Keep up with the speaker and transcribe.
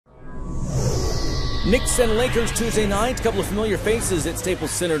Knicks and Lakers Tuesday night. A couple of familiar faces at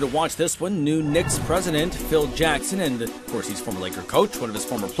Staples Center to watch this one. New Knicks president Phil Jackson, and of course he's former Laker coach, one of his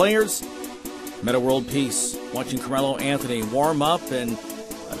former players. Meta world peace. Watching Carmelo Anthony warm up, and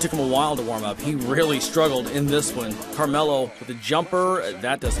it took him a while to warm up. He really struggled in this one. Carmelo with the jumper,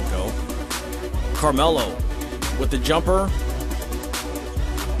 that doesn't go. Carmelo with the jumper,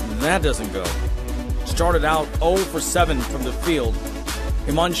 that doesn't go. Started out 0 for 7 from the field.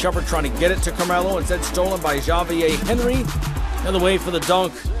 Iman Shumpert trying to get it to Carmelo, instead stolen by Xavier Henry. Another way for the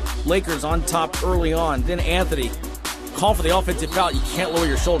dunk. Lakers on top early on. Then Anthony. Call for the offensive foul. You can't lower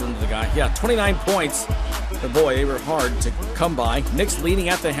your shoulder into the guy. Yeah, 29 points. But boy, they were hard to come by. Knicks leading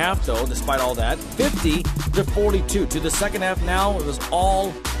at the half, though, despite all that. 50-42. To the second half now, it was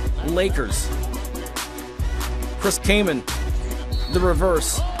all Lakers. Chris Kaman, the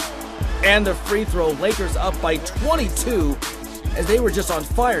reverse. And the free throw. Lakers up by 22. As they were just on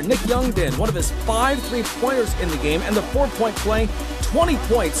fire. Nick Young did one of his 5 3-pointers in the game, and the 4-point play, 20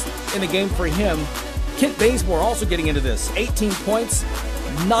 points in the game for him. Kent Bazemore also getting into this, 18 points,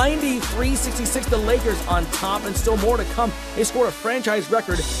 93-66, the Lakers on top, and still more to come. They scored a franchise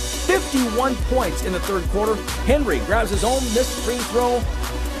record 51 points in the third quarter. Henry grabs his own missed free throw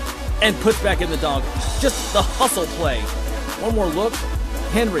and puts back in the dunk. Just the hustle play. One more look.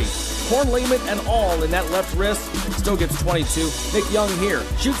 Henry, torn ligament and all in that left wrist, still gets 22. Nick Young here,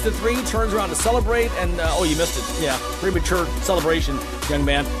 shoots the 3, turns around to celebrate, and oh, you missed it. Yeah, premature celebration, young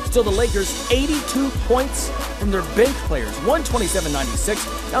man. Still the Lakers, 82 points from their bench players,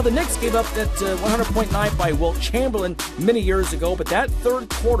 127-96. Now the Knicks gave up that 100-point night by Wilt Chamberlain many years ago, but that third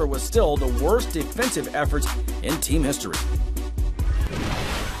quarter was still the worst defensive efforts in team history.